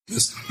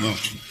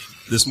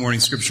This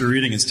morning's scripture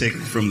reading is taken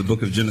from the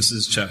book of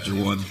Genesis, chapter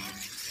 1.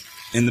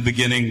 In the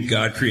beginning,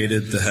 God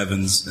created the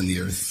heavens and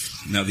the earth.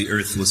 Now the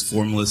earth was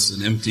formless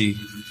and empty.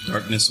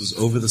 Darkness was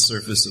over the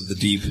surface of the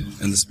deep,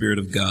 and the Spirit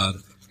of God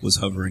was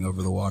hovering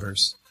over the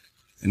waters.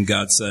 And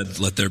God said,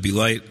 "Let there be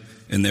light,"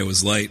 and there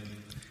was light.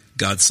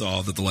 God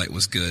saw that the light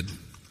was good.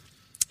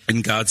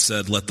 And God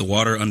said, "Let the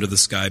water under the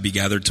sky be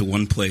gathered to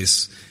one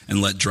place,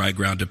 and let dry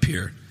ground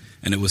appear."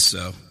 And it was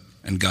so.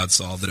 And God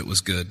saw that it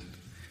was good.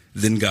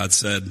 Then God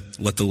said,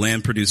 "Let the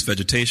land produce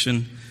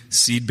vegetation,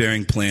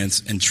 seed-bearing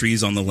plants, and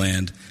trees on the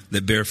land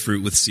that bear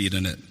fruit with seed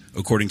in it,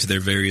 according to their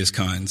various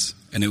kinds."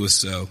 And it was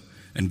so,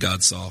 and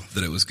God saw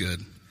that it was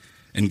good.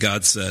 And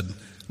God said,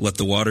 "Let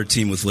the water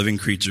teem with living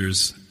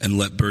creatures, and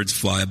let birds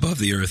fly above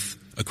the earth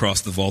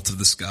across the vault of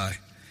the sky.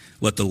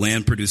 Let the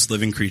land produce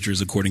living creatures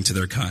according to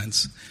their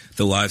kinds,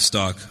 the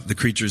livestock, the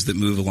creatures that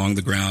move along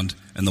the ground,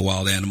 and the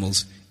wild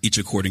animals, each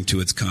according to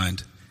its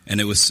kind."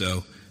 And it was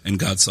so, and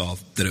God saw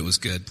that it was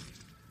good.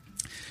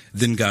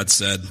 Then God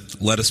said,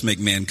 "Let us make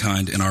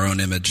mankind in our own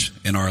image,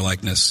 in our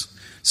likeness."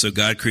 So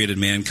God created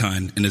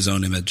mankind in his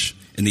own image.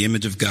 In the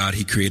image of God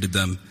he created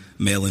them,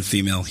 male and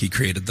female he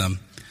created them.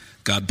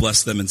 God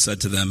blessed them and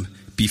said to them,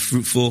 "Be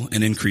fruitful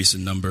and increase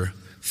in number.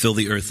 Fill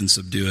the earth and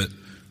subdue it.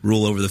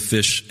 Rule over the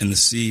fish in the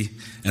sea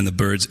and the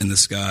birds in the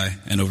sky,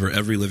 and over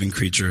every living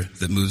creature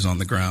that moves on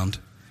the ground."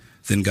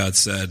 Then God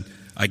said,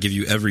 "I give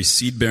you every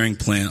seed-bearing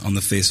plant on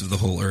the face of the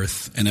whole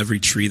earth, and every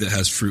tree that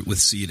has fruit with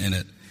seed in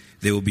it.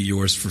 They will be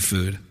yours for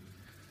food."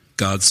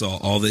 God saw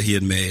all that he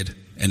had made,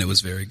 and it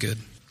was very good.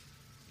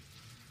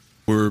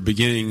 We're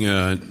beginning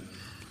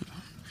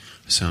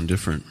sound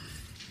different.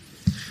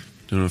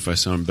 Don't know if I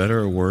sound better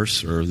or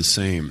worse or the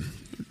same.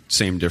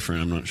 Same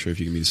different. I'm not sure if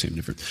you can be the same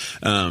different.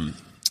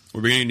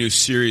 We're beginning a new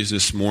series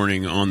this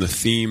morning on the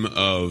theme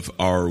of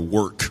our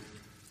work.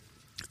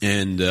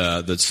 And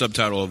the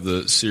subtitle of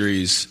the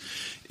series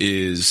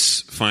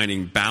is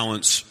Finding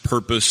Balance,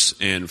 Purpose,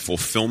 and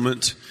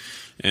Fulfillment.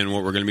 And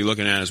what we're going to be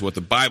looking at is what the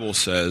Bible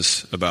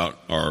says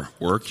about our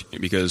work,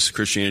 because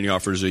Christianity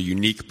offers a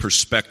unique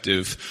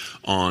perspective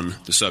on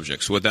the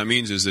subject. So what that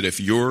means is that if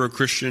you're a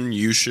Christian,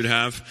 you should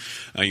have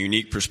a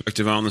unique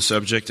perspective on the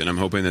subject, and I'm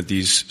hoping that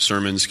these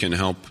sermons can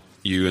help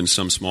you in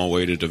some small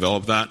way to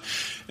develop that.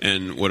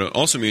 And what it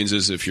also means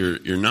is if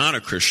you're not a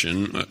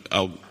Christian,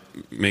 I'll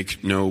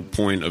make no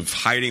point of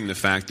hiding the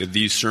fact that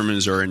these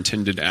sermons are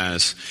intended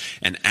as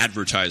an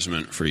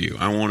advertisement for you.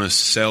 I want to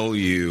sell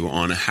you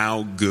on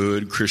how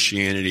good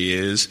Christianity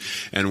is,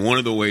 and one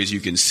of the ways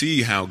you can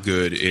see how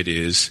good it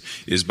is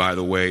by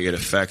the way it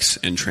affects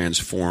and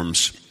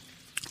transforms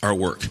our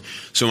work.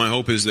 So my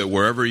hope is that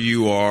wherever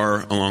you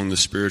are along the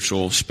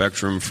spiritual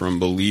spectrum, from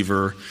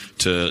believer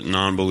to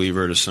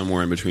non-believer to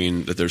somewhere in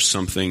between, that there's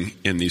something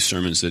in these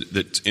sermons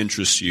that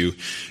interests you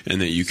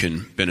and that you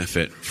can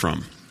benefit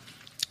from.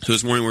 So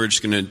this morning we're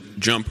just going to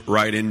jump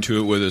right into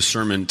it with a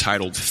sermon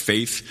titled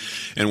Faith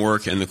and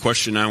Work. And the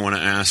question I want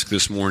to ask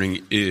this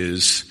morning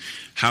is,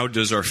 how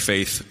does our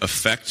faith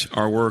affect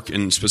our work?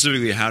 And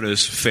specifically, how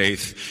does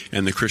faith,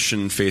 and the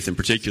Christian faith in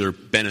particular,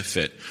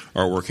 benefit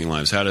our working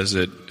lives? How does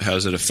it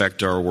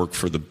affect our work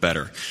for the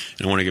better?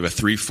 And I want to give a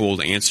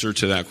threefold answer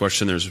to that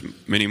question. There's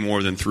many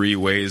more than three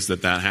ways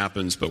that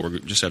happens, but we're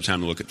just have time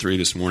to look at three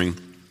this morning.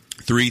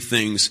 Three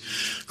things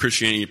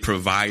Christianity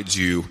provides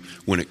you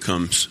when it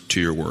comes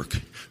to your work.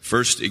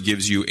 First, it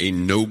gives you a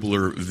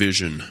nobler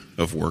vision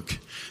of work.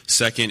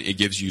 Second, it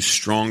gives you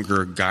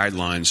stronger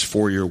guidelines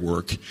for your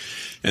work.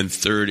 And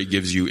third, it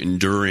gives you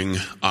enduring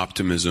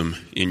optimism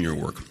in your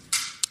work.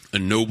 A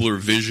nobler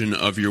vision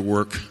of your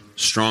work,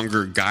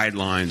 stronger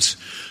guidelines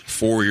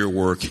for your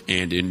work,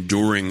 and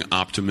enduring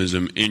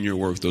optimism in your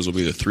work. Those will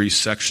be the three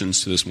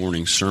sections to this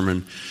morning's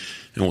sermon,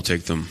 and we'll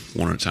take them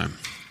one at a time.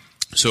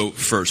 So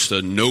first,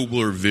 a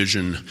nobler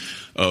vision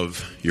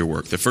of your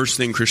work. The first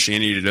thing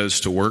Christianity does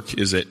to work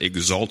is it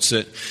exalts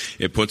it.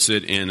 It puts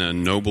it in a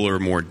nobler,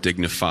 more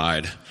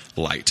dignified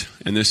light.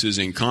 And this is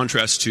in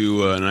contrast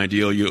to an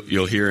ideal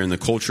you'll hear in the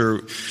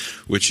culture,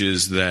 which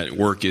is that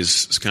work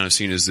is kind of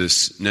seen as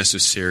this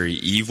necessary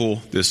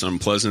evil, this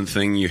unpleasant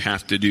thing you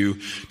have to do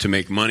to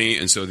make money.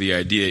 And so the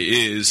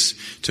idea is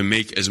to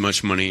make as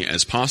much money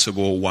as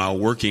possible while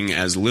working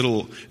as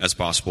little as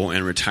possible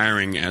and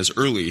retiring as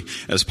early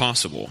as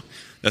possible.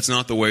 That's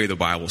not the way the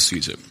Bible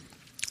sees it.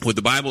 What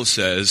the Bible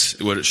says,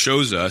 what it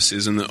shows us,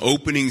 is in the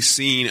opening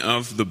scene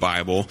of the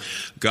Bible,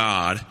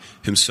 God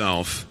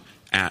himself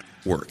at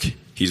work.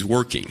 He's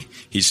working.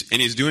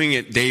 He's doing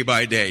it day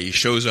by day. He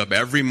shows up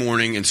every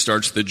morning and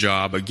starts the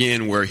job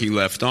again where he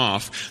left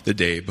off the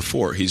day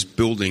before. He's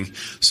building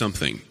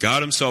something.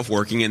 God himself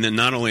working, and then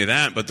not only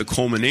that, but the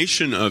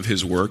culmination of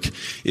his work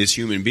is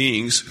human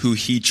beings who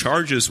he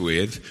charges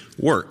with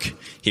work.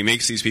 He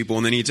makes these people,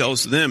 and then he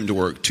tells them to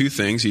work. Two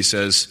things. He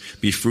says,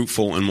 be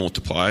fruitful and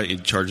multiply. He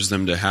charges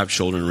them to have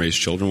children, raise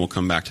children. We'll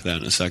come back to that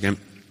in a second.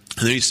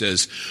 And then he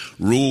says,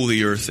 rule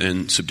the earth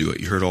and subdue it.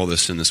 You heard all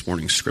this in this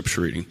morning's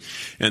scripture reading.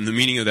 And the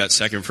meaning of that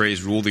second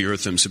phrase, rule the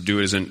earth and subdue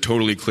it, isn't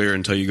totally clear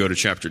until you go to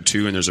chapter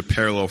 2. And there's a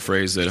parallel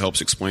phrase that helps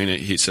explain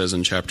it. He says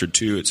in chapter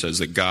 2, it says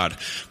that God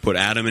put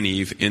Adam and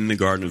Eve in the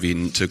Garden of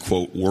Eden to,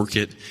 quote, work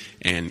it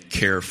and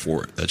care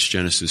for it. That's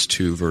Genesis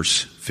 2,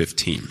 verse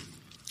 15.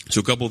 So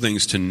a couple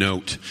things to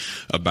note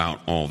about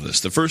all of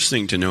this. The first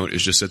thing to note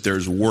is just that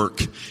there's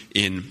work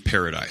in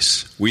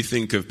paradise. We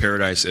think of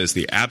paradise as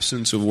the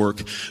absence of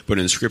work, but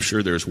in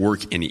Scripture there's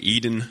work in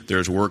Eden,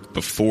 there's work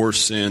before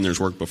sin, there's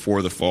work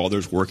before the fall,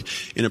 there's work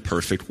in a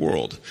perfect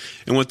world.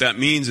 And what that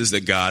means is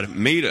that God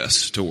made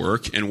us to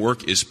work, and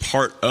work is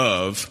part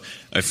of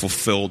a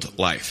fulfilled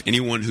life.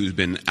 Anyone who's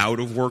been out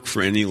of work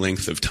for any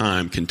length of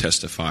time can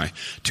testify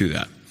to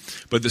that.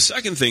 But the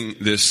second thing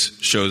this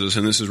shows us,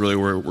 and this is really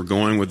where we're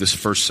going with this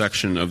first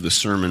section of the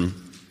sermon,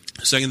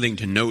 the second thing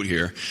to note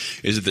here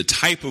is that the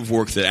type of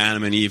work that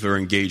Adam and Eve are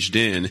engaged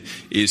in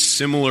is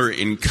similar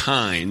in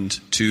kind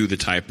to the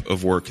type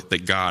of work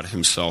that God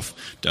himself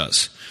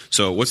does.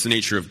 So what's the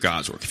nature of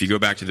God's work? If you go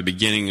back to the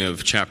beginning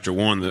of chapter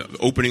 1, the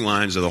opening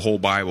lines of the whole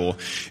Bible,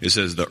 it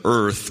says the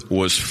earth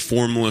was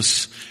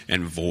formless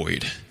and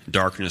void.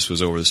 Darkness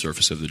was over the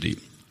surface of the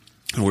deep.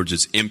 In other words,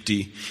 it's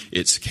empty,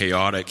 it's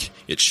chaotic,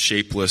 it's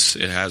shapeless,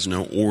 it has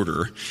no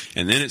order.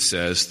 And then it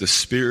says, the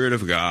Spirit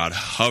of God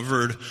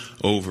hovered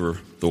over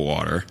the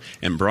water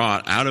and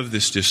brought out of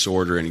this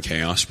disorder and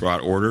chaos,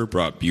 brought order,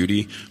 brought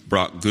beauty,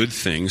 brought good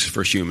things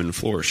for human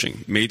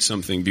flourishing. Made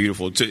something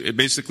beautiful.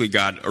 Basically,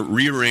 God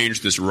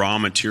rearranged this raw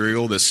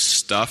material, this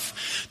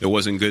stuff that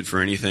wasn't good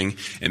for anything,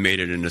 and made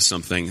it into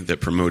something that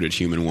promoted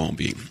human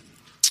well-being.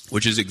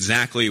 Which is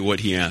exactly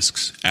what he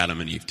asks Adam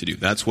and Eve to do.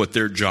 That's what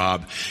their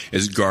job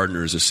as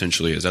gardeners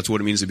essentially is. That's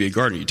what it means to be a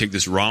gardener. You take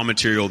this raw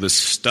material, this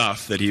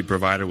stuff that he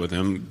provided with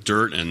them,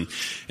 dirt and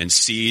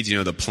seeds,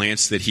 the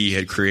plants that he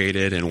had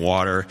created and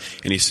water,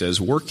 and he says,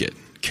 work it,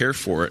 care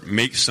for it,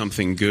 make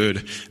something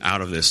good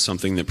out of this,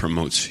 something that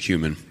promotes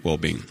human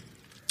well-being.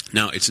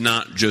 Now, it's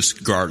not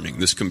just gardening.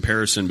 This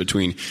comparison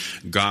between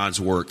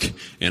God's work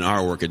and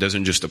our work, it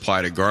doesn't just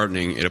apply to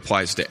gardening. It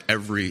applies to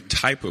every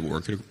type of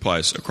work. It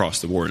applies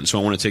across the board. And so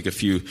I want to take a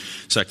few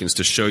seconds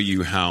to show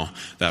you how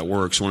that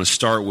works. I want to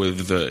start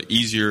with the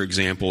easier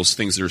examples,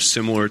 things that are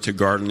similar to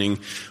gardening,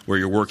 where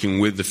you're working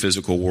with the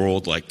physical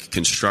world, like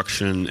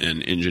construction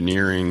and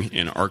engineering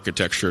and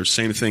architecture.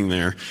 Same thing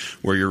there,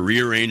 where you're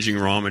rearranging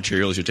raw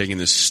materials. You're taking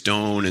this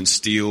stone and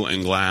steel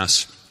and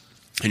glass,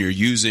 and you're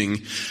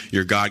using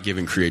your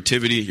God-given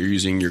creativity, you're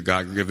using your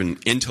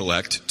God-given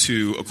intellect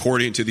to,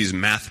 according to these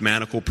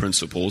mathematical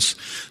principles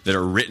that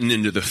are written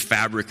into the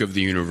fabric of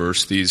the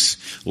universe, these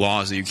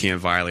laws that you can't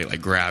violate,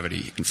 like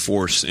gravity and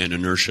force and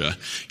inertia,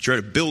 you try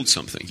to build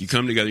something. You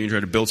come together and you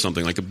try to build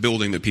something, like a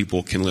building that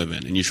people can live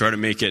in. And you try to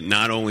make it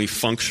not only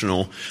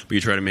functional, but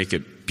you try to make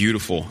it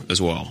beautiful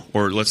as well.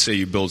 Or let's say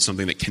you build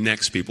something that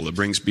connects people, that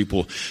brings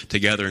people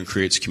together and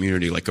creates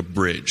community, like a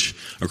bridge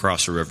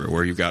across a river,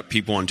 where you've got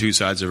people on two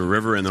sides of a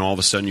river, and then all of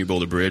a sudden you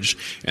build a bridge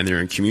and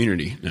they're in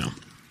community now.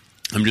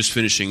 I'm just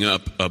finishing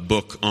up a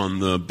book on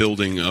the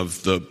building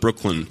of the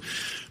Brooklyn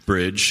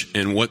Bridge,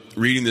 and what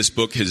reading this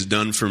book has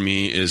done for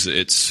me is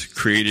it's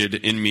created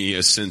in me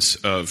a sense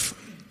of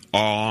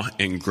awe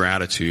and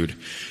gratitude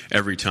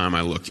every time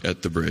I look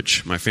at the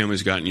bridge. My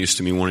family's gotten used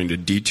to me wanting to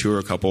detour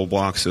a couple of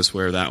blocks this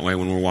way or that way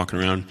when we're walking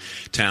around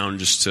town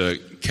just to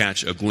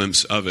catch a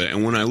glimpse of it.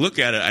 And when I look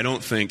at it, I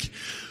don't think,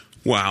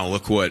 wow,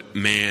 look what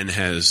man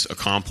has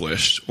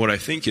accomplished. What I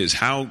think is,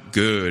 how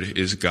good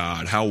is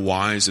God? How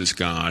wise is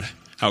God?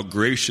 How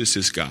gracious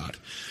is God?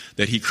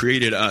 That he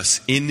created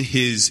us in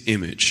his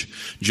image,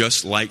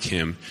 just like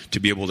him, to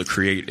be able to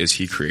create as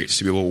he creates,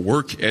 to be able to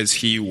work as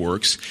he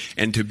works,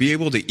 and to be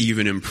able to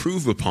even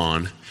improve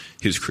upon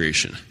his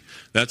creation.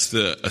 That's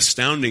the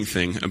astounding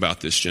thing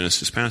about this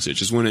Genesis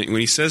passage, is when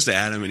he says to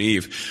Adam and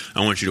Eve,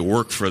 I want you to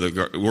work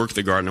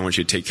the garden, I want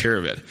you to take care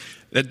of it.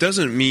 That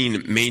doesn't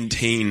mean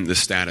maintain the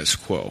status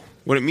quo.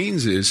 What it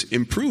means is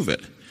improve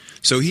it.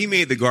 So he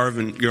made the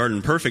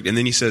garden perfect, and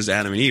then he says to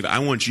Adam and Eve, I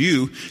want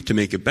you to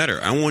make it better.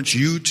 I want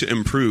you to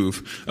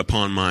improve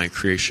upon my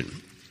creation.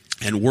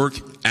 And work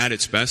at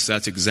its best,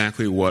 that's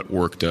exactly what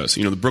work does.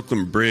 The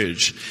Brooklyn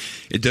Bridge,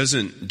 it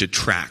doesn't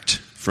detract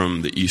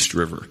from the East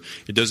River.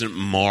 It doesn't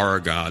mar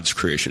God's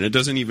creation. It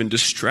doesn't even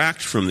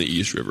distract from the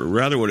East River.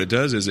 Rather, what it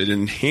does is it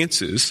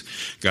enhances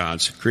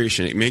God's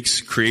creation. It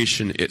makes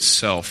creation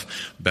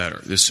itself better.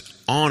 This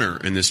honor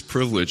and this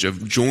privilege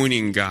of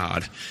joining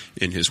God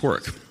in his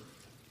work.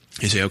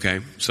 You say,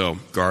 okay, so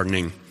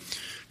gardening,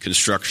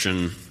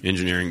 construction,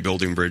 engineering,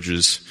 building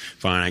bridges,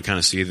 fine, I kind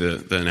of see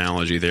the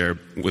analogy there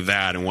with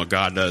that and what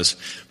God does,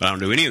 but I don't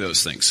do any of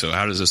those things. So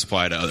how does this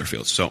apply to other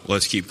fields? So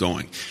let's keep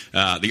going.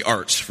 The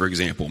arts, for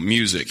example,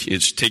 music,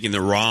 it's taking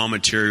the raw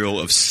material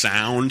of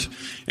sound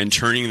and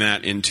turning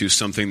that into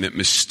something that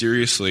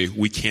mysteriously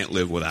we can't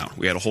live without.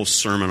 We had a whole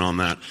sermon on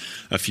that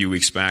a few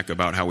weeks back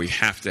about how we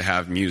have to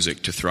have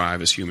music to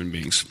thrive as human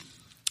beings.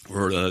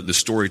 or the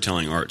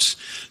storytelling arts,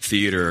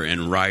 theater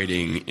and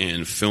writing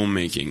and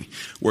filmmaking,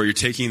 where you're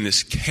taking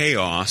this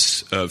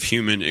chaos of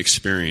human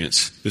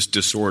experience, this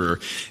disorder,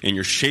 and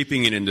you're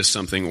shaping it into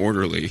something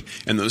orderly.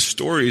 And those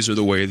stories are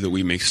the way that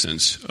we make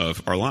sense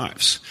of our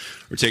lives.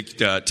 Or take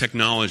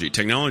technology.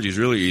 Technology is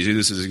really easy.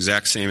 This is the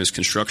exact same as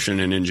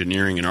construction and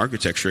engineering and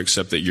architecture,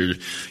 except that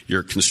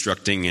you're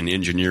constructing and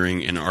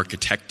engineering and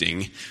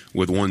architecting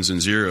with ones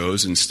and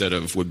zeros instead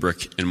of with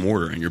brick and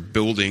mortar. And you're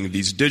building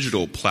these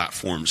digital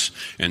platforms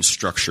and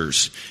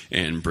structures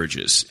and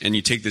bridges. And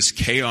you take this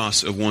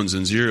chaos of ones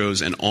and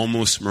zeros and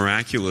almost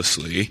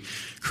miraculously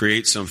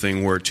create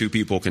something where two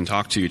people can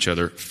talk to each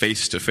other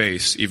face to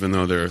face, even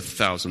though they're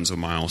thousands of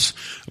miles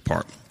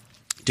apart.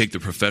 Take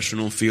the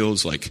professional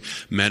fields like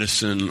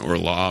medicine or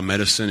law.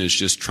 Medicine is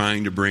just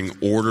trying to bring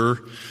order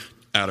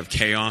out of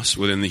chaos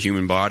within the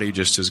human body,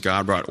 just as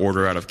God brought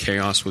order out of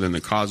chaos within the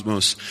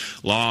cosmos.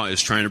 Law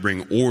is trying to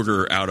bring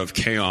order out of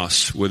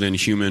chaos within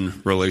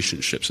human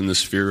relationships, in the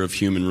sphere of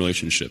human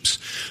relationships,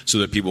 so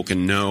that people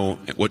can know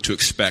what to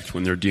expect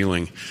when they're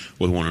dealing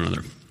with one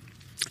another.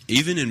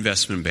 Even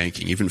investment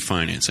banking, even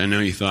finance. I know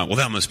you thought, well,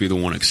 that must be the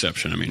one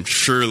exception. I mean,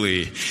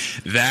 surely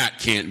that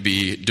can't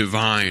be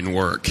divine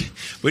work.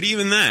 But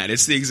even that,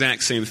 it's the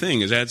exact same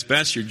thing. At its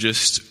best, you're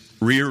just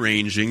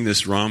rearranging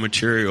this raw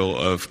material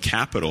of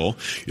capital.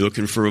 You're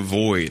looking for a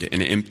void,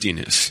 an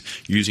emptiness,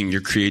 using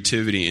your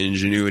creativity and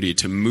ingenuity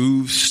to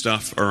move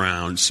stuff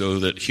around so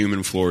that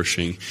human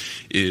flourishing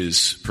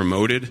is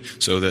promoted,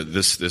 so that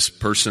this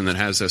person that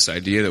has this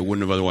idea that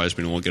wouldn't have otherwise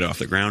been able to get off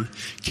the ground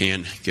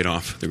can get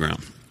off the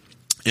ground.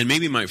 And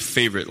maybe my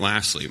favorite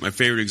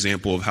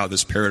example of how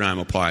this paradigm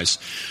applies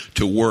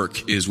to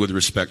work is with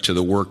respect to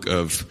the work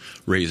of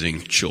raising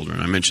children.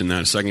 I mentioned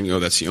that a second ago.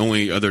 That's the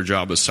only other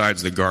job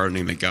besides the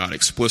gardening that God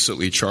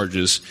explicitly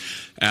charges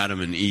Adam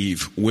and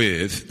Eve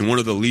with. And one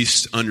of the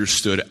least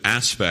understood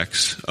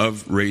aspects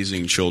of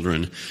raising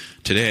children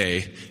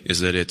today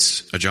is that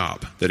it's a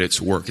job, that it's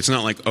work. It's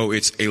not like, oh,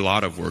 it's a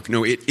lot of work.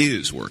 No, it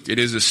is work. It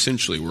is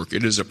essentially work.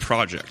 It is a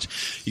project.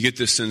 You get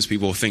this sense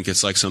people think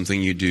it's like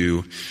something you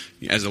do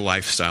as a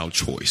lifestyle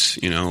choice,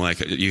 like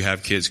you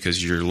have kids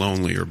because you're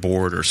lonely or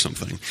bored or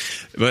something.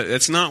 But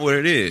that's not what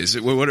it is.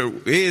 What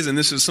it is, and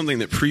this is something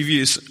that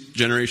previous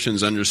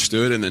generations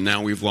understood and that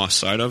now we've lost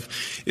sight of,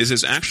 is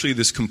it's actually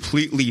this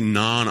completely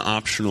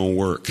non-optional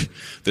work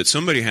that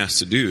somebody has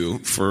to do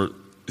for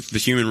the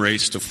human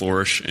race to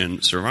flourish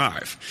and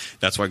survive.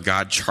 That's why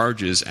God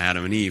charges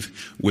Adam and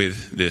Eve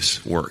with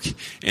this work.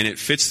 And it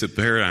fits the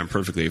paradigm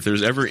perfectly. If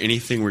there's ever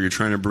anything where you're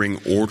trying to bring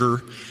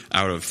order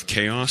out of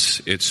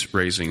chaos, it's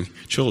raising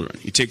children.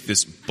 You take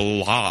this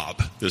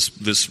blob,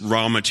 this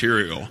raw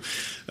material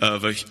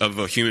of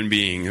a human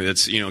being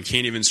that's, can't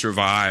even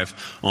survive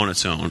on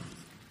its own.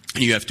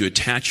 You have to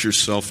attach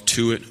yourself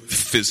to it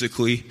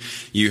physically.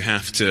 You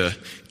have to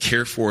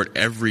care for it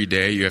every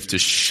day. You have to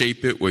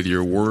shape it with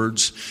your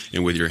words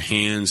and with your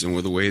hands and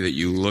with the way that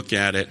you look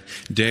at it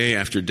day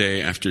after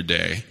day after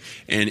day.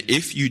 And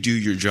if you do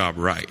your job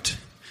right,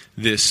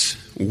 this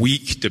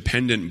weak,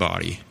 dependent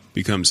body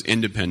becomes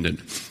independent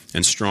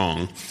and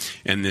strong,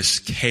 and this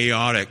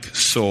chaotic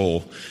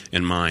soul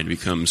and mind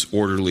becomes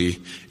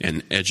orderly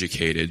and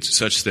educated,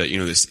 such that,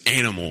 this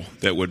animal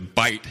that would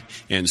bite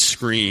and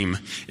scream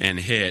and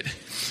hit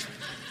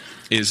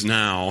is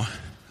now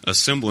a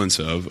semblance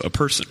of a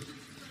person.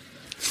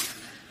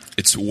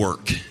 It's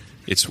work.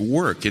 It's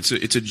work. It's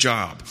a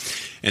job.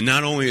 And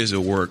not only is it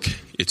work,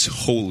 it's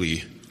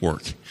holy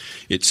work.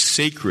 It's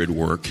sacred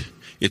work.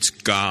 It's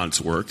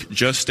God's work,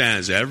 just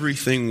as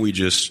everything we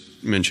just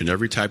mentioned,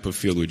 every type of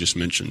field we just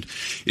mentioned,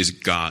 is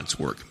God's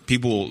work.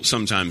 People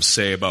sometimes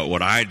say about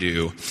what I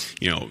do,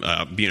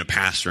 being a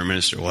pastor or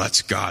minister, well,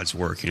 that's God's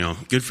work.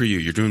 Good for you.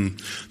 You're doing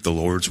the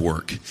Lord's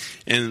work.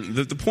 And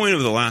the point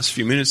of the last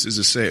few minutes is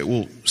to say,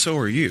 well, so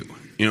are you.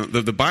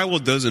 The Bible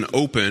doesn't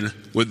open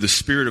with the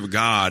Spirit of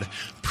God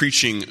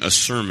preaching a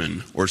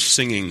sermon or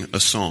singing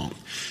a song.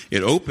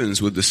 It opens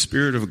with the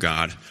Spirit of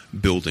God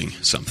building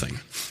something.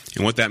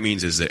 And what that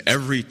means is that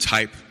every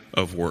type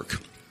of work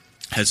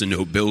has a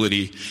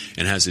nobility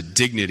and has a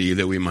dignity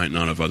that we might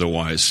not have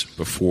otherwise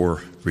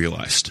before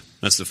realized.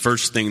 That's the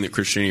first thing that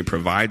Christianity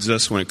provides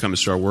us when it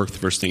comes to our work. The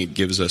first thing it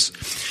gives us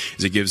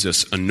is it gives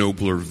us a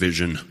nobler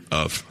vision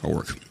of our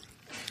work.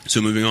 So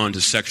moving on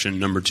to section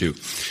number 2.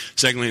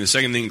 Secondly, the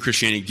second thing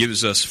Christianity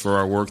gives us for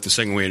our work, the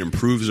second way it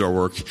improves our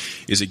work,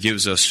 is it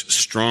gives us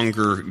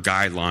stronger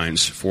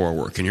guidelines for our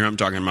work. And here I'm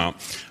talking about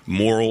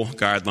moral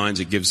guidelines.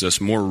 It gives us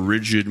more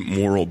rigid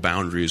moral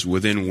boundaries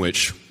within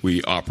which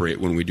we operate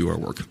when we do our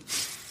work.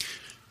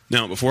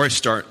 Now, before I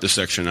start this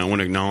section, I want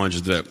to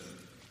acknowledge that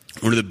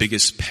one of the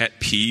biggest pet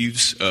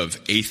peeves of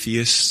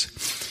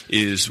atheists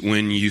is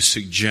when you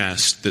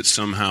suggest that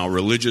somehow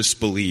religious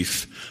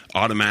belief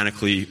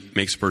automatically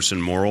makes a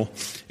person moral,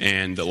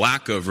 and the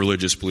lack of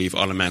religious belief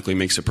automatically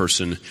makes a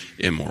person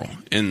immoral.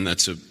 And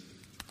that's a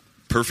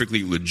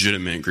perfectly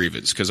legitimate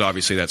grievance, because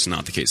obviously that's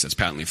not the case. That's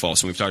patently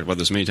false. And we've talked about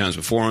this many times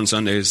before on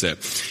Sundays, that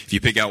if you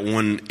pick out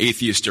one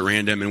atheist at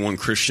random and one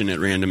Christian at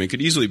random, it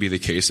could easily be the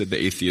case that the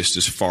atheist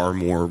is far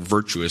more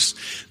virtuous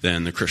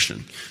than the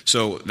Christian.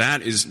 So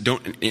that is,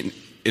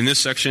 in this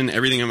section,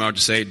 everything I'm about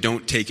to say,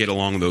 don't take it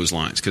along those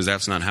lines, because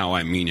that's not how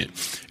I mean it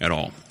at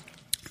all.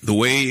 The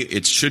way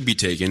it should be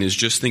taken is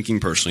just thinking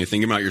personally,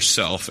 thinking about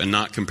yourself and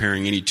not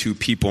comparing any two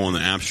people in the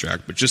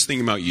abstract, but just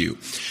thinking about you.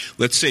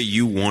 Let's say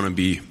you want to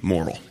be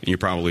moral, and you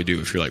probably do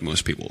if you're like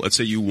most people. Let's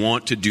say you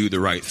want to do the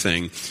right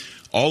thing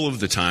all of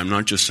the time,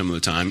 not just some of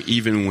the time,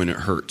 even when it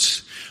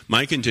hurts.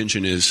 My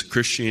contention is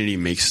Christianity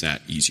makes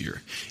that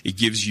easier. It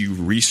gives you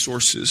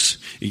resources,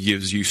 it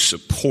gives you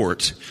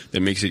support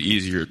that makes it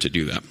easier to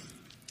do that.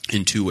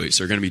 In two ways.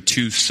 There are going to be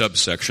two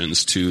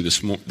subsections to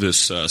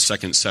this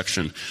second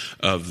section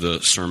of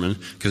the sermon,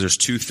 because there's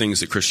two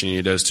things that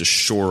Christianity does to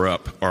shore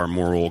up our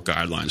moral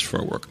guidelines for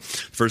our work.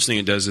 The first thing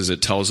it does is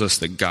it tells us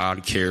that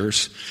God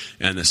cares,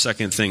 and the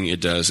second thing it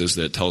does is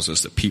that it tells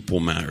us that people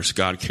matters.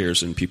 God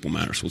cares and people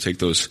matters. We'll take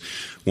those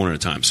one at a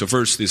time. So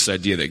first, this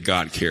idea that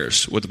God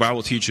cares. What the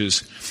Bible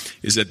teaches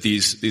is that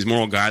these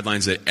moral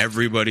guidelines that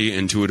everybody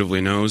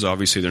intuitively knows,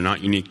 obviously they're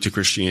not unique to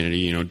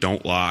Christianity,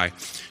 don't lie,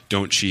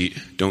 don't cheat,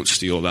 don't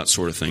steal, that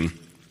sort of thing.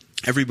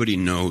 Everybody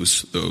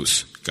knows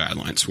those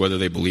guidelines, whether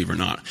they believe or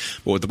not.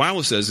 But what the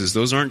Bible says is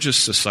those aren't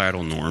just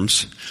societal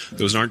norms.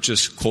 Those aren't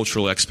just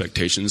cultural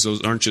expectations.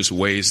 Those aren't just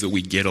ways that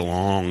we get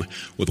along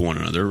with one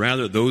another.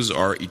 Rather, those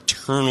are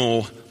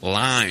eternal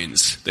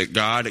lines that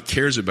God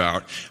cares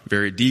about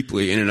very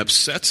deeply, and it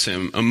upsets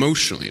him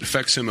emotionally. It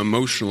affects him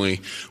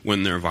emotionally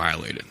when they're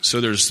violated.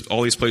 So there's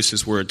all these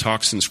places where it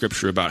talks in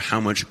Scripture about how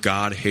much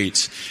God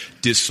hates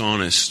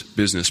dishonest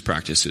business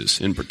practices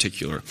in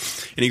particular.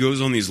 And he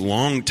goes on these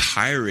long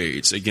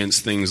tirades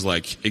against things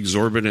like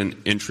exorbitant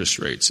interest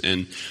rates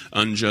and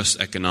unjust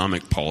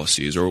economic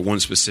policies. Or one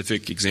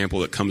specific example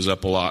that comes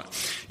up a lot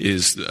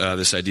is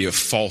this idea of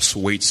false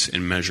weights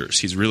and measures.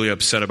 He's really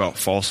upset about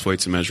false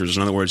weights and measures.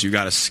 In other words, you've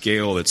got a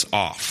scale that's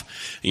off,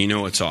 and you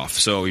know it's off.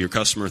 So your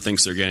customer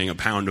thinks they're getting a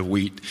pound of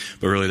wheat,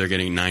 but really they're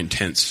getting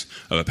 9/10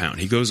 of a pound.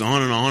 He goes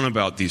on and on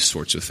about these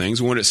sorts of things.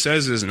 And what it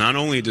says is not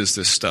only does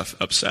this stuff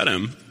upset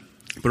him,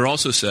 but it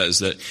also says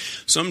that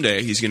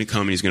someday he's going to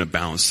come and he's going to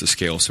balance the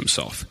scales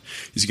himself.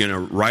 He's going to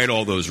right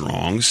all those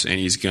wrongs, and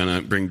he's going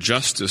to bring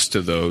justice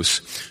to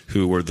those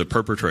who were the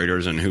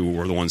perpetrators and who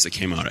were the ones that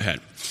came out ahead.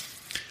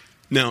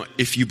 Now,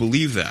 if you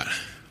believe that,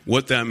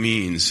 what that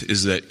means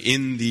is that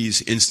in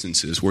these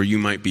instances where you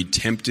might be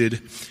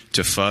tempted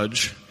to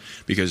fudge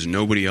because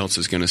nobody else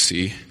is going to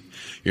see,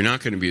 you're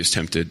not going to be as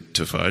tempted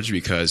to fudge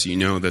because you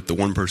know that the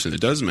one person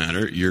that does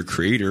matter, your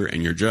creator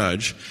and your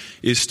judge,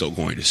 is still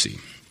going to see.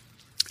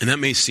 And that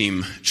may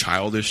seem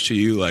childish to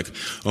you, like,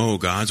 oh,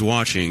 God's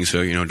watching,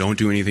 so, don't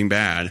do anything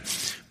bad.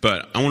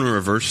 But I want to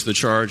reverse the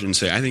charge and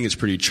say I think it's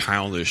pretty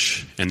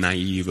childish and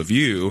naive of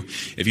you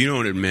if you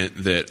don't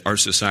admit that our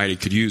society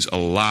could use a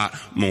lot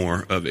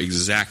more of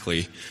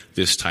exactly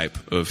this type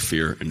of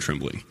fear and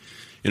trembling.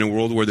 In a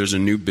world where there's a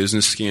new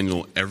business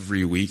scandal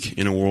every week,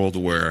 in a world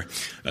where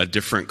a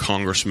different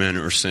congressman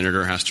or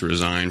senator has to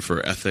resign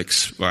for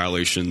ethics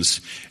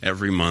violations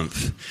every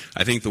month,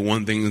 I think the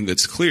one thing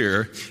that's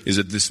clear is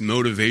that this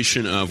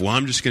motivation of, well,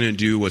 I'm just going to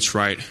do what's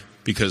right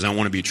because I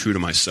want to be true to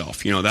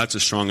myself. That's a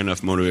strong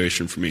enough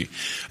motivation for me.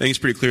 I think it's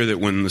pretty clear that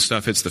when the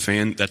stuff hits the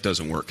fan, that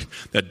doesn't work.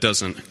 That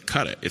doesn't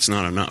cut it. It's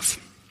not enough.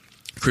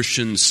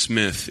 Christian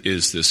Smith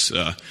is this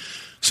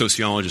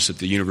sociologist at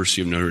the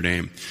University of Notre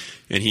Dame.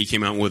 And he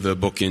came out with a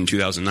book in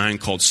 2009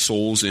 called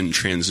Souls in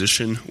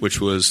Transition,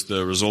 which was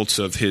the results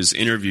of his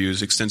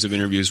interviews, extensive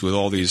interviews with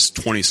all these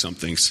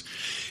 20-somethings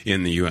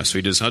in the U.S. So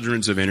he does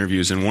hundreds of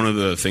interviews, and one of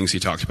the things he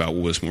talked about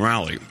was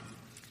morality.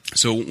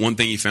 So one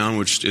thing he found,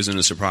 which isn't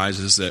a surprise,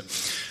 is that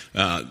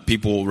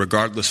people,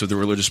 regardless of their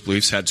religious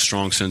beliefs, had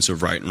strong sense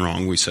of right and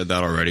wrong. We said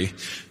that already.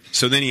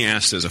 So then he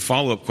asked, as a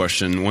follow-up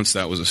question, once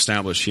that was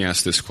established, he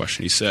asked this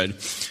question. He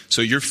said,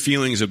 so your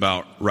feelings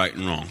about right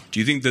and wrong, do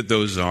you think that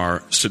those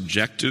are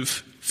subjective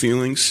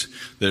feelings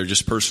that are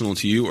just personal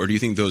to you, or do you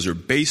think those are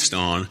based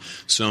on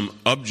some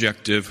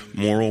objective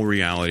moral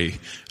reality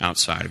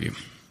outside of you?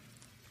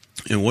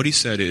 And what he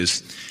said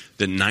is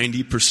that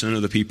 90%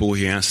 of the people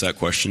he asked that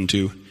question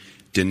to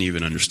didn't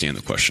even understand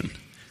the question.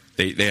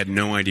 They had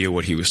no idea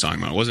what he was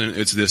talking about. It wasn't,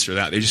 it's this or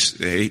that.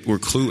 They were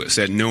clueless.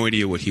 They had no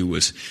idea what he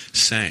was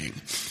saying.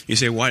 You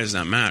say, why does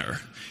that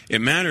matter?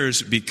 It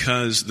matters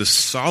because the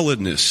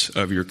solidness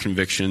of your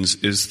convictions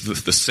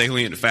is the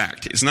salient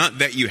fact. It's not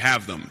that you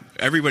have them.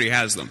 Everybody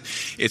has them.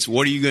 It's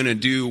what are you going to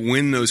do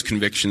when those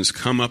convictions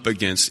come up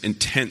against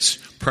intense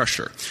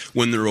pressure,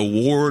 when the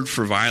reward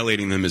for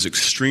violating them is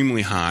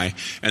extremely high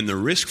and the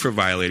risk for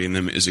violating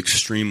them is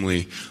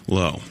extremely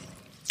low.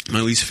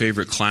 My least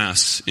favorite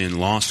class in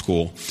law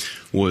school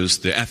was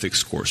the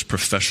ethics course,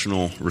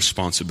 professional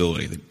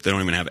responsibility. They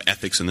don't even have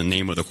ethics in the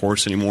name of the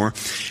course anymore,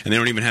 and they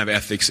don't even have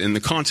ethics in the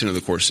content of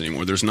the course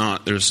anymore. There's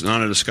not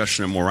a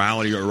discussion of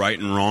morality or right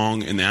and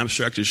wrong in the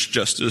abstract. It's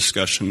just a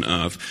discussion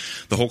of,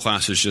 the whole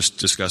class is just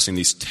discussing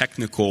these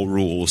technical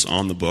rules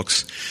on the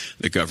books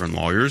that govern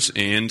lawyers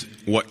and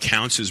what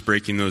counts as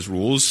breaking those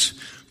rules,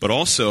 but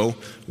also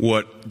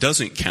what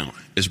doesn't count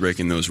as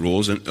breaking those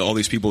rules, and all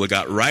these people that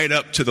got right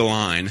up to the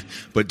line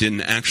but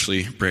didn't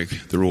actually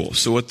break the rules.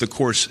 So what the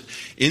course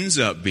ends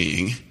up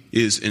being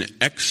is an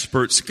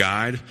expert's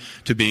guide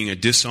to being a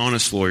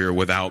dishonest lawyer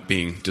without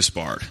being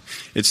disbarred.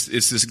 It's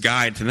this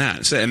guide to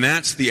that. And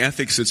that's the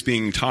ethics that's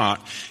being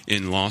taught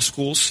in law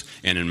schools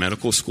and in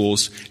medical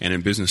schools and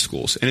in business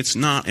schools. And it's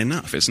not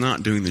enough. It's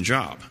not doing the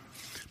job.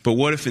 But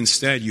what if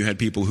instead you had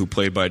people who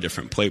played by a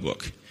different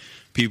playbook?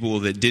 People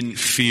that didn't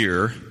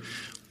fear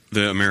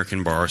the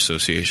American Bar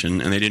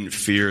Association, and they didn't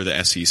fear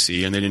the SEC,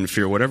 and they didn't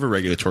fear whatever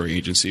regulatory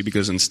agency,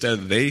 because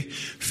instead they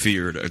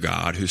feared a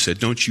God who said,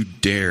 don't you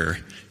dare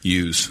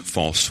use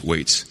false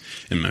weights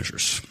and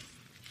measures.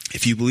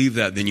 If you believe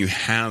that, then you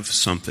have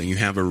something, you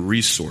have a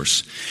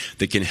resource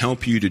that can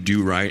help you to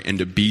do right and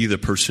to be the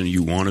person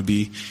you want to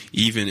be,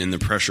 even in the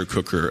pressure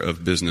cooker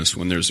of business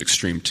when there's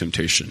extreme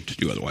temptation to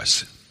do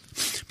otherwise.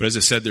 But as I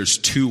said, there's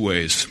two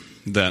ways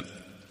that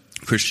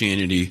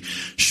Christianity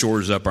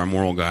shores up our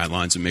moral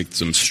guidelines and makes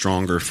them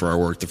stronger for our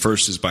work. The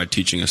first is by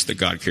teaching us that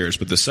God cares.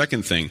 But the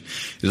second thing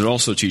is it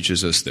also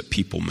teaches us that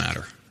people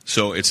matter.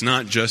 So it's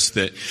not just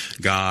that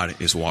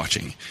God is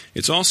watching.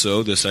 It's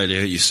also this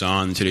idea that you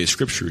saw in today's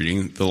scripture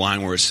reading, the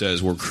line where it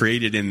says, we're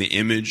created in the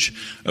image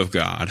of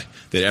God,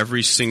 that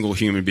every single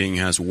human being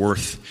has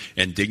worth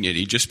and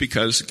dignity just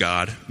because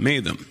God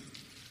made them.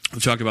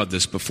 We've talked about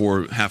this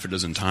before half a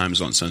dozen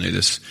times on Sunday,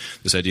 this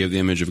idea of the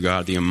image of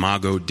God, the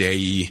imago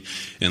Dei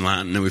in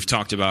Latin. And we've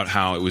talked about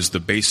how it was the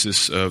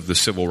basis of the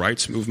civil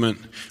rights movement.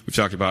 We've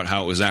talked about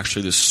how it was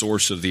actually the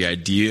source of the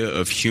idea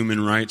of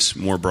human rights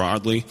more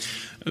broadly.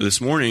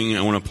 This morning,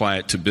 I want to apply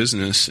it to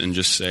business and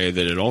just say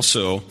that it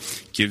also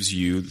gives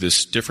you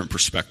this different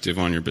perspective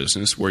on your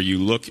business, where you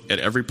look at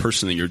every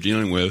person that you're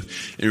dealing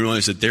with and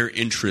realize that their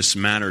interests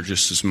matter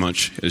just as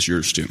much as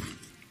yours do.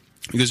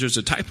 Because there's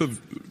a type of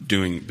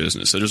doing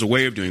business, there's a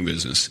way of doing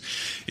business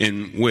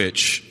in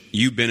which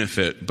you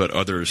benefit but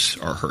others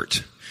are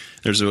hurt.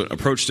 There's an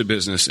approach to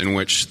business in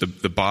which the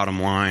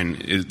bottom line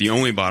is, the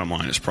only bottom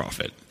line is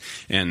profit.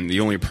 And the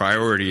only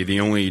priority,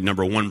 the only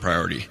number one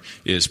priority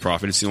is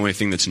profit. It's the only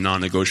thing that's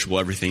non-negotiable.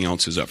 Everything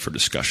else is up for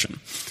discussion.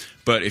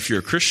 But if you're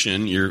a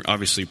Christian,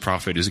 obviously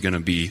profit is going to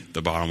be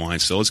the bottom line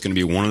still. It's going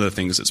to be one of the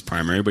things that's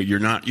primary, but you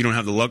don't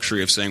have the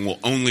luxury of saying, well,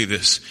 only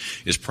this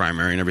is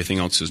primary and everything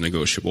else is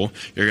negotiable.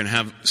 You're going to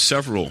have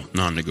several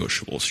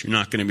non-negotiables. You're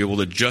not going to be able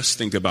to just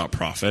think about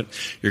profit.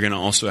 You're going to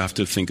also have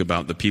to think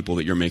about the people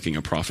that you're making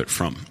a profit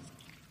from.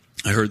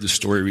 I heard the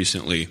story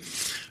recently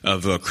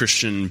of a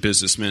Christian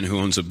businessman who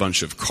owns a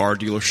bunch of car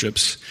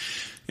dealerships.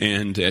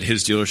 And at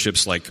his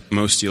dealerships, like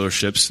most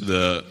dealerships,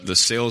 the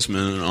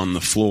salesman on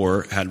the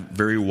floor had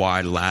very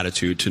wide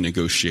latitude to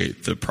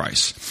negotiate the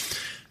price.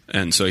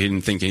 And so he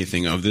didn't think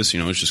anything of this,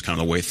 it's just kind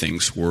of the way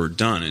things were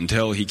done,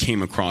 until he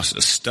came across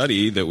a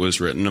study that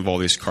was written of all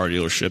these car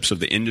dealerships, of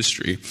the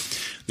industry,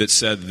 that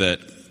said that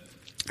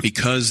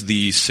because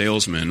the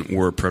salesmen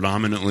were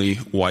predominantly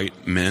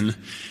white men,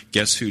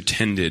 guess who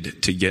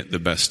tended to get the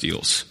best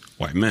deals?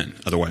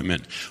 Other white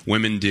men.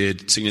 Women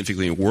did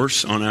significantly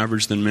worse on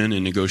average than men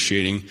in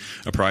negotiating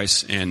a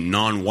price, and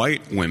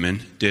non-white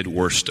women did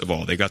worst of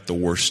all. They got the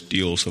worst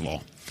deals of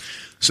all.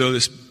 So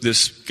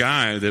this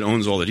guy that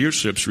owns all the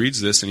dealerships reads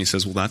this and he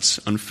says, well, that's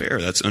unfair.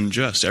 That's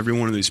unjust. Every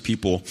one of these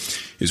people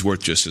is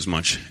worth just as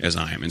much as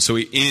I am. And so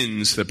he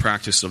ends the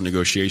practice of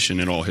negotiation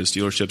at all his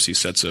dealerships. He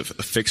sets a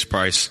fixed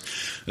price,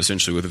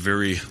 essentially with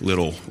very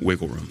little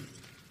wiggle room.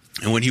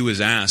 And when he was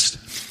asked,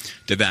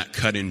 did that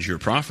cut into your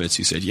profits?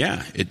 He said,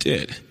 yeah, it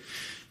did.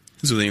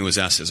 So then he was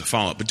asked as a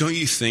follow-up, but don't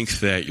you think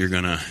that you're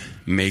going to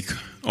make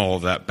all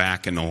of that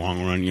back in the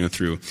long run,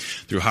 through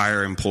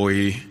higher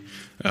employee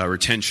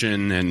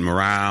retention and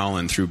morale,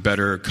 and through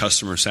better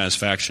customer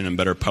satisfaction and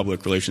better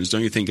public relations?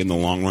 Don't you think in the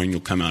long run you'll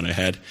come out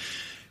ahead?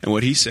 And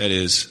what he said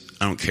is,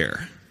 I don't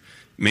care.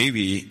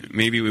 Maybe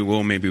we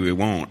will, maybe we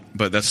won't,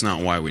 but that's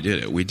not why we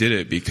did it. We did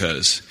it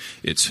because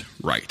it's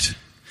right.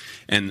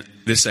 And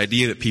this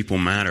idea that people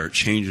matter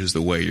changes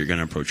the way you're going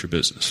to approach your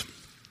business.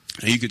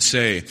 And you could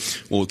say,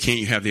 well, can't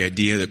you have the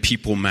idea that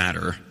people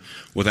matter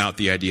without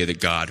the idea that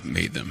God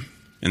made them?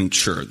 And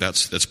sure,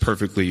 that's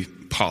perfectly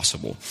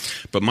possible.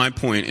 But my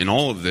point in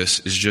all of this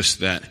is just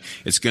that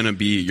it's going to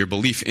be your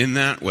belief in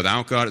that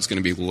without God, it's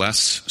going to be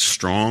less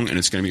strong and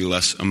it's going to be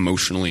less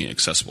emotionally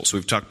accessible. So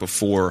we've talked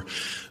before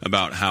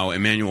about how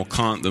Immanuel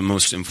Kant, the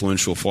most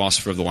influential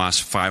philosopher of the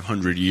last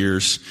 500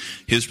 years,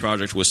 his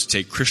project was to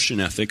take Christian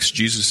ethics,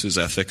 Jesus'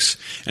 ethics,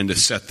 and to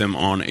set them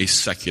on a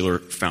secular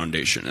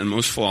foundation. And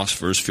most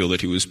philosophers feel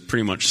that he was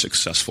pretty much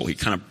successful. He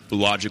kind of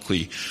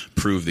logically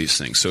proved these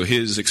things. So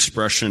his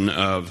expression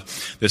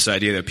of this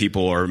idea that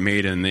people are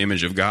made in the image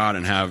image of God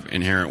and have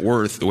inherent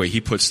worth, the way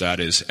he puts that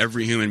is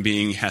every human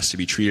being has to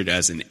be treated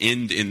as an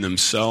end in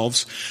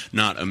themselves,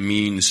 not a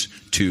means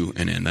to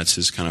an end. That's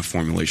his kind of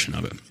formulation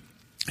of it.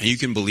 And you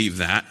can believe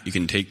that. You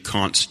can take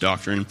Kant's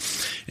doctrine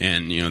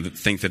and,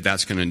 think that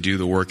that's going to do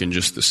the work in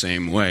just the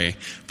same way.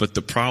 But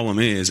the problem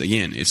is,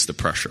 again, it's the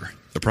pressure.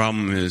 The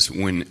problem is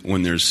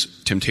when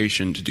there's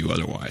temptation to do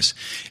otherwise.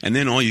 And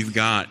then all you've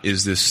got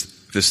is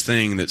this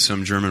thing that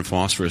some German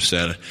philosopher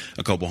said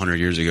a couple hundred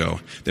years ago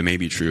that may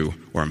be true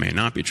or may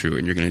not be true,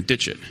 and you're going to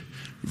ditch it.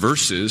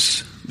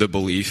 Versus the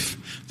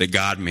belief that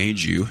God made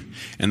you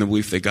and the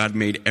belief that God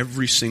made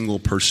every single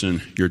person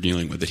you're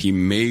dealing with, that he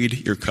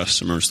made your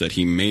customers, that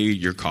he made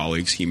your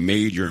colleagues, he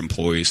made your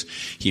employees,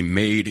 he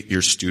made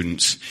your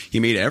students, he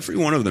made every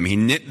one of them. He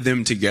knit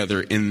them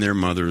together in their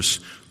mother's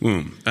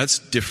womb. That's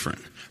different.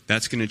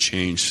 That's going to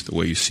change the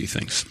way you see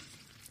things.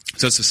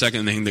 So that's the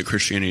second thing that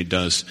Christianity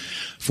does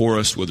for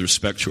us with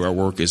respect to our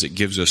work, is it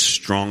gives us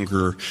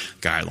stronger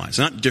guidelines.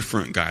 Not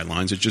different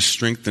guidelines, it just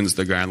strengthens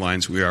the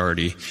guidelines we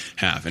already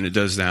have. And it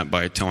does that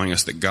by telling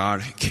us that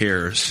God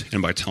cares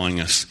and by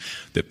telling us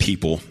that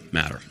people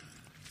matter.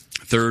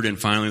 Third and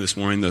finally this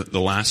morning,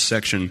 the last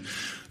section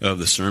of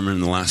the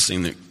sermon, the last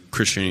thing that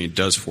Christianity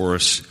does for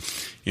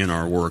us in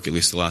our work, at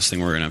least the last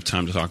thing we're going to have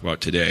time to talk about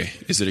today,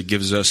 is that it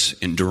gives us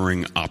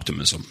enduring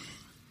optimism.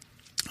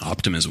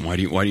 Optimism. Why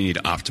do you need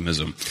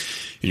optimism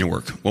in your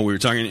work? Well, we were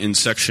talking in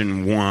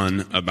section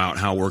 1 about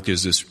how work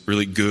is this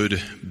really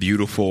good,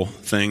 beautiful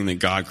thing that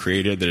God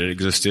created, that it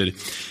existed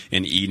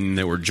in Eden,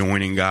 that we're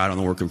joining God on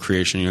the work of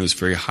creation. This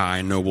very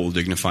high, noble,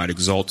 dignified,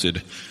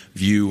 exalted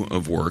view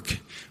of work.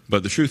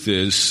 But the truth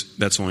is,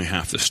 that's only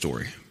half the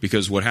story.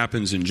 Because what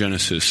happens in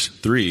Genesis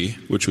 3,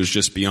 which was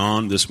just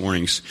beyond this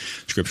morning's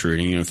scripture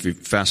reading, if you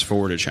fast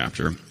forward a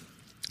chapter,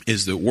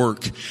 is that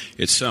work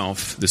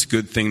itself, this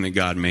good thing that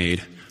God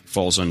made,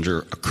 falls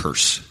under a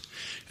curse.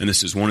 And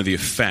this is one of the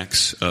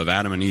effects of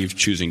Adam and Eve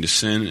choosing to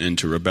sin and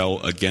to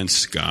rebel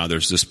against God.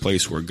 There's this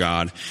place where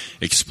God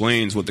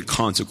explains what the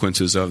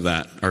consequences of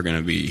that are going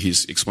to be.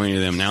 He's explaining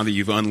to them, now that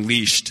you've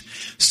unleashed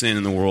sin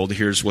in the world,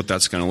 here's what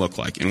that's going to look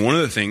like. And one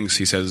of the things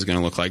he says is going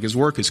to look like is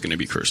work is going to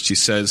be cursed. He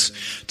says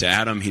to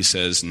Adam, he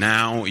says,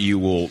 now you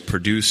will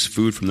produce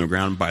food from the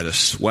ground by the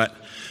sweat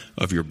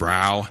of your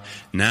brow.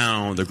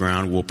 Now the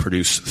ground will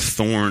produce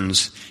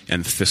thorns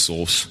and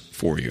thistles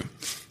for you.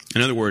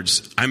 In other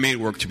words, I made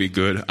work to be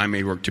good. I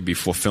made work to be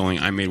fulfilling.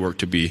 I made work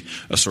to be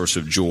a source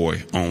of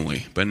joy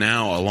only. But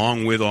now,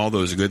 along with all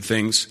those good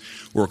things,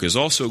 work is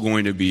also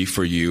going to be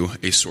for you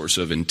a source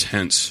of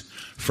intense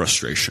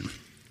frustration.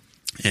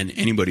 And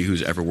anybody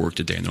who's ever worked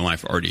a day in their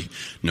life already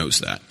knows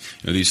that.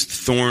 These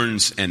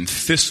thorns and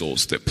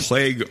thistles that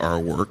plague our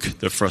work,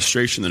 the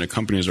frustration that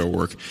accompanies our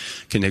work,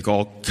 can take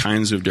all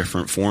kinds of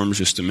different forms.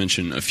 Just to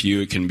mention a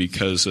few, it can be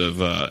because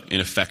of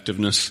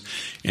ineffectiveness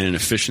and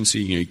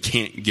inefficiency. You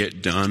can't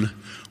get done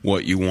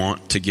what you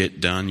want to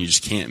get done. You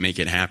just can't make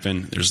it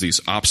happen. There's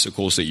these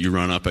obstacles that you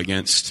run up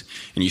against,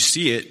 and you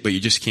see it, but you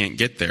just can't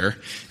get there.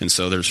 And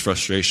so there's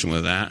frustration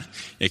with that.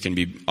 It can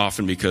be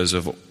often because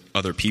of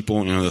other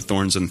people, the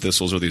thorns and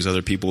thistles are these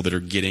other people that are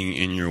getting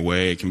in your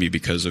way. It can be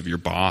because of your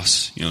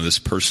boss, this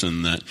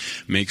person that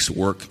makes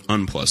work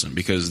unpleasant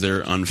because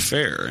they're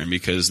unfair and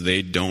because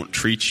they don't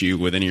treat you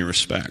with any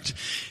respect.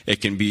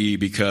 It can be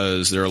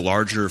because there are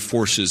larger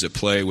forces at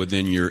play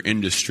within your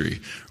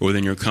industry or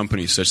within your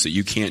company such that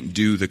you can't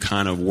do the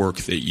kind of work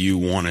that you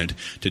wanted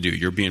to do.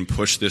 You're being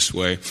pushed this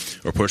way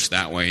or pushed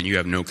that way and you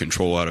have no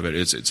control out of it.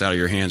 It's out of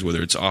your hands,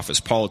 whether it's office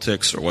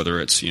politics or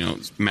whether it's,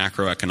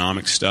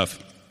 macroeconomic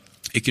stuff.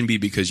 It can be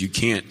because you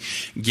can't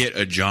get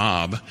a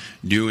job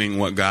doing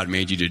what God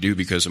made you to do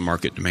because of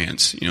market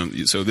demands.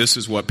 So this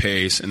is what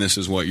pays and this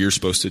is what you're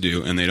supposed to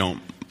do, and they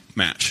don't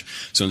match.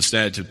 So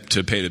instead,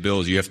 to pay the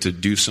bills, you have to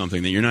do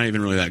something that you're not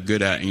even really that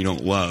good at and you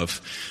don't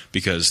love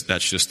because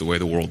that's just the way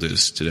the world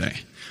is today.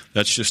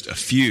 That's just a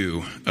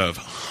few of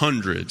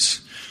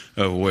hundreds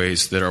of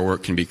ways that our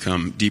work can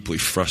become deeply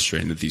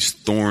frustrating, that these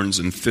thorns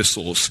and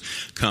thistles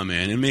come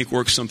in and make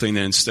work something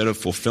that instead of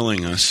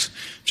fulfilling us,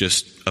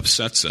 just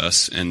upsets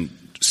us and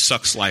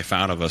sucks life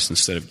out of us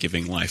instead of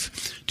giving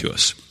life to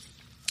us.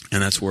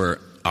 And that's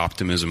where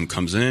optimism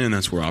comes in, and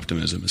that's where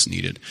optimism is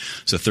needed.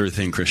 So the third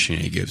thing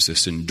Christianity gives,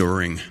 this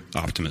enduring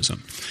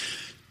optimism.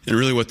 And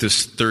really what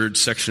this third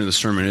section of the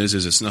sermon is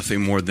it's nothing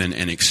more than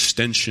an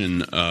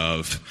extension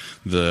of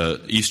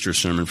the Easter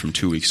sermon from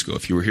 2 weeks ago.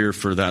 If you were here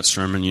for that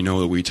sermon, you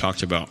know that we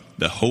talked about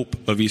the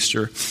hope of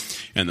Easter.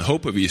 And the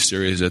hope of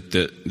Easter is that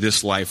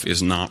this life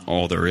is not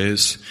all there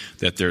is,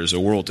 that there's a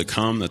world to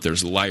come, that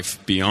there's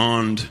life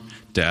beyond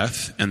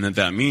death, and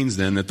that means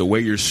then that the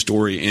way your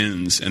story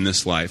ends in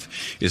this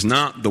life is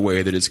not the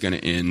way that it's going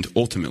to end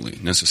ultimately,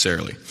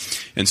 necessarily.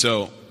 And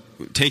so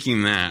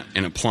taking that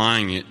and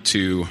applying it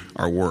to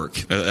our work,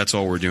 that's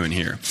all we're doing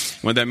here.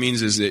 What that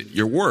means is that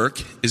your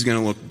work is going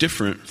to look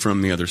different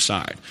from the other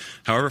side.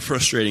 However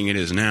frustrating it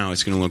is now,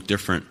 it's going to look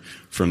different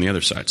from the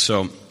other side.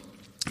 So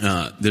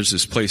there's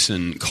this place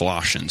in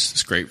Colossians,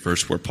 this great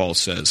verse where Paul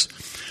says,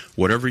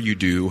 whatever you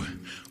do,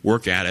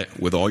 work at it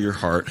with all your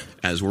heart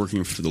as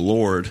working for the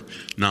Lord,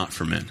 not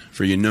for men.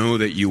 For you know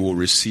that you will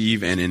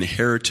receive an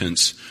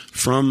inheritance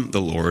from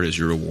the Lord as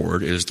your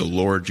reward. It is the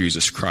Lord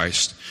Jesus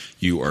Christ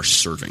you are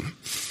serving.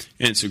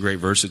 And it's a great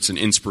verse. It's an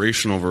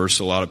inspirational verse.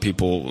 A lot of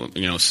people,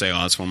 say,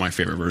 oh, it's one of my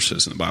favorite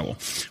verses in the Bible.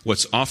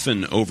 What's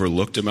often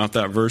overlooked about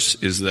that verse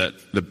is that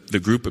the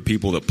group of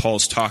people that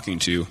Paul's talking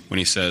to when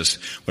he says,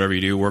 whatever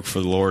you do, work for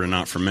the Lord and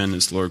not for men,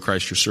 it's the Lord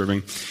Christ you're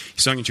serving.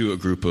 He's talking to a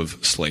group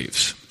of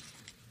slaves.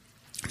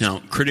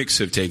 Now, critics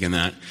of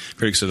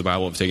the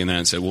Bible have taken that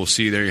and said, well,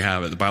 see, there you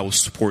have it. The Bible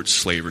supports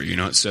slavery.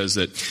 It says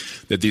that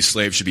these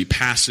slaves should be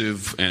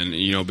passive and,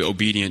 be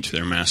obedient to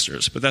their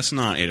masters. But that's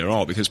not it at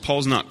all, because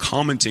Paul's not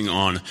commenting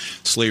on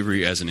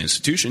slavery as an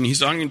institution.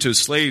 He's talking to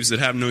slaves that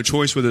have no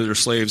choice whether they're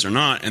slaves or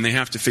not, and they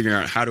have to figure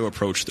out how to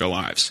approach their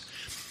lives.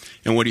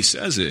 And what he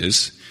says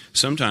is,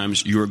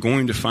 sometimes you are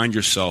going to find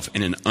yourself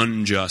in an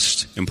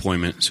unjust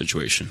employment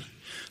situation.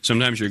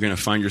 Sometimes you're going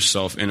to find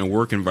yourself in a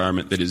work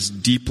environment that is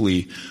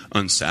deeply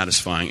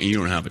unsatisfying and you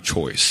don't have a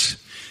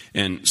choice.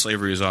 And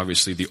slavery is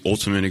obviously the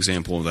ultimate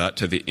example of that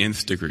to the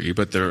nth degree,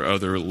 but there are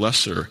other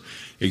lesser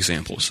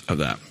examples of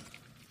that.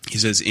 He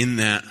says in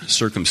that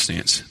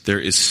circumstance, there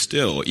is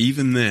still,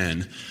 even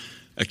then,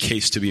 a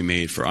case to be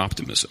made for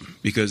optimism,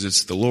 because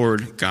it's the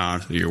Lord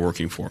God that you're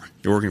working for.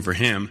 You're working for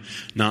Him,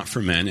 not for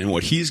men. And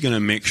what He's going to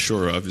make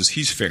sure of is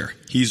He's fair.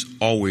 He's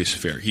always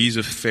fair. He's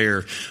a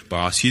fair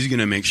boss. He's going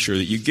to make sure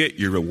that you get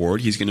your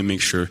reward. He's going to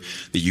make sure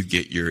that you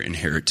get your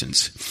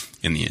inheritance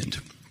in the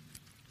end.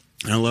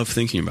 And I love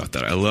thinking about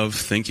that. I love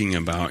thinking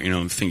about,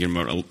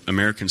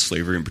 American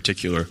slavery in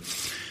particular.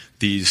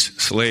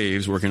 These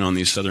slaves working on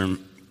these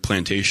southern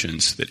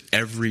plantations that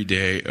every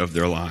day of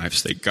their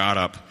lives, they got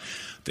up,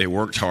 they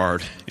worked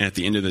hard, and at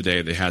the end of the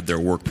day, they had their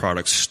work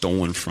products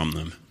stolen from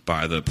them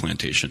by the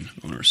plantation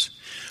owners.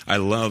 I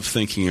love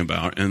thinking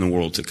about, in the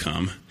world to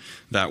come,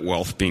 that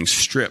wealth being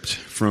stripped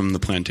from the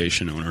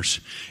plantation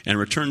owners and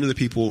returned to the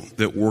people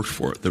that worked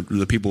for it,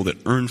 the people that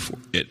earned for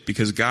it,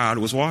 because God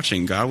was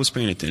watching, God was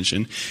paying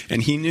attention,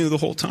 and He knew the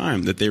whole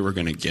time that they were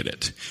going to get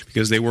it,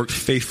 because they worked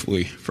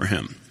faithfully for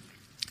Him.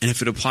 And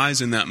if it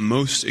applies in that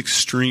most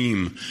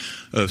extreme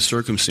of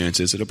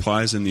circumstances, it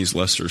applies in these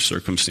lesser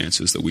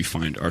circumstances that we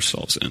find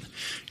ourselves in.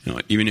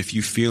 Even if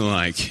you feel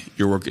like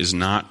your work is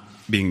not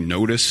being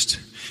noticed,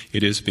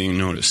 it is being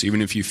noticed.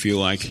 Even if you feel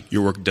like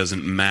your work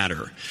doesn't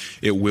matter,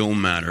 it will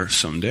matter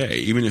someday.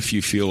 Even if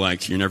you feel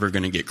like you're never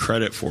going to get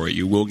credit for it,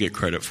 you will get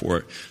credit for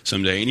it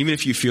someday. And even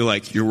if you feel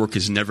like your work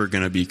is never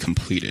going to be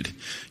completed,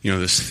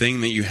 this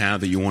thing that you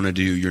have that you want to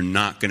do, you're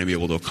not going to be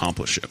able to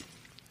accomplish it.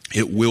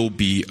 It will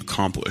be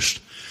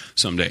accomplished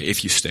someday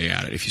if you stay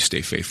at it, if you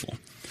stay faithful.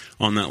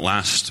 On that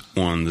last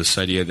one, this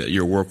idea that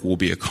your work will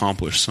be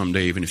accomplished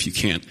someday, even if you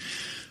can't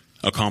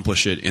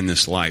accomplish it in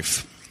this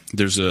life.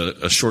 There's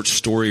a short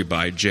story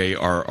by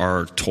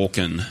J.R.R.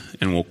 Tolkien,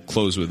 and we'll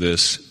close with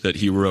this, that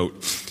he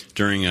wrote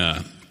during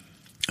a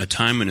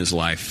time in his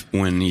life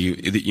when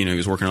he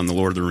was working on the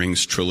Lord of the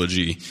Rings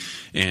trilogy,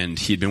 and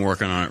he'd been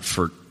working on it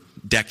for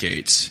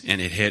decades, and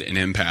it hit an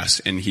impasse,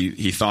 and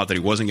he thought that he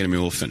wasn't going to be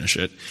able to finish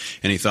it,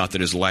 and he thought that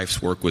his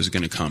life's work was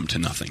going to come to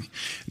nothing.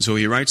 And so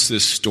he writes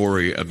this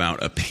story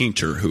about a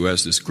painter who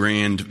has this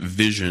grand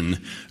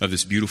vision of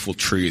this beautiful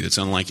tree that's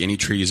unlike any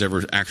tree he's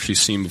ever actually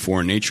seen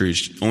before in nature.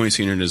 He's only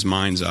seen it in his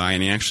mind's eye,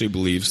 and he actually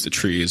believes the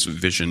tree is a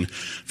vision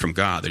from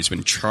God, that he's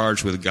been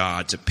charged with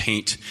God to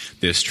paint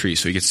this tree.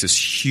 So he gets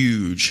this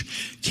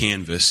huge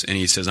canvas, and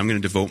he says, I'm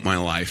going to devote my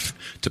life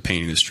to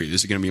painting this tree.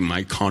 This is going to be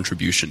my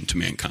contribution to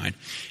mankind.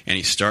 And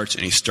he starts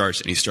and he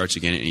starts and he starts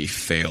again, and he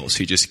fails.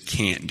 He just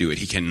can't do it.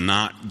 He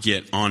cannot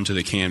get onto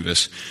the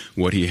canvas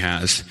what he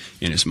has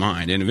in his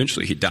mind. And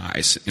eventually he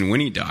dies. And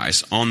when he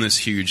dies, on this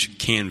huge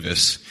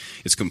canvas,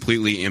 it's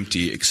completely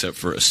empty except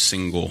for a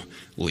single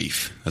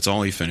leaf. That's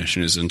all he finished,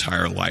 and his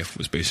entire life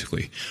was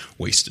basically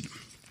wasted.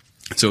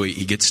 So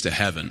he gets to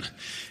heaven.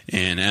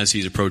 And as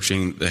he's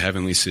approaching the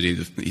heavenly city,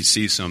 he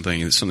sees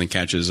something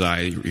catches his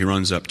eye. He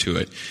runs up to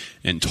it.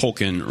 And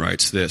Tolkien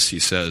writes this. He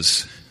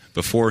says,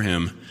 before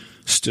him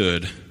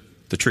stood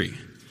the tree.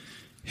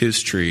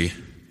 His tree,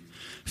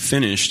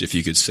 finished, if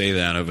you could say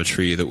that of a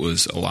tree that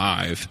was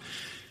alive,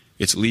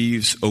 its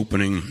leaves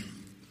opening,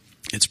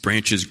 its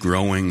branches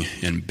growing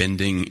and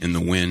bending in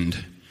the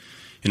wind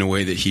in a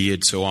way that he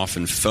had so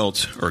often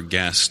felt or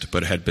guessed,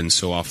 but had been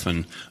so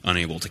often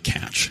unable to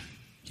catch.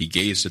 He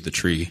gazed at the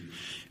tree,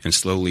 and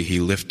slowly he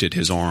lifted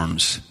his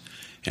arms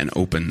and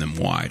opened them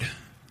wide.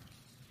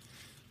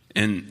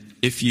 And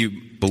if you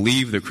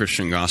believe the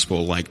Christian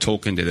gospel like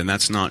Tolkien did, and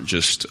that's not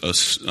just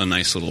a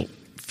nice little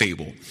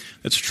fable.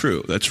 That's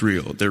true. That's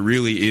real. There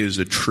really is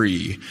a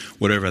tree,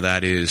 whatever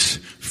that is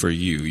for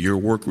you. Your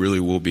work really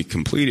will be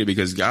completed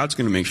because God's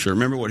going to make sure.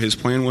 Remember what His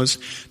plan was?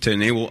 To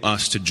enable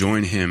us to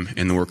join Him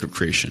in the work of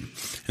creation.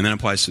 And that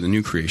applies to the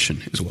new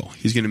creation as well.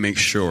 He's going to make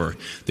sure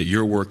that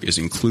your work is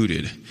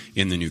included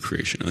in the new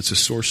creation. And it's a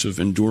source of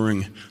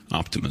enduring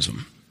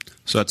optimism.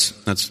 So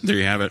that's there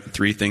you have it.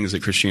 3 things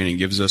that Christianity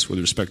gives us with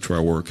respect to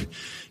our work. It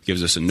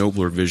gives us a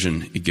nobler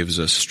vision. It gives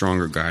us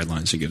stronger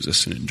guidelines. It gives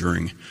us an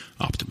enduring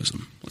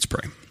optimism. Let's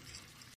pray.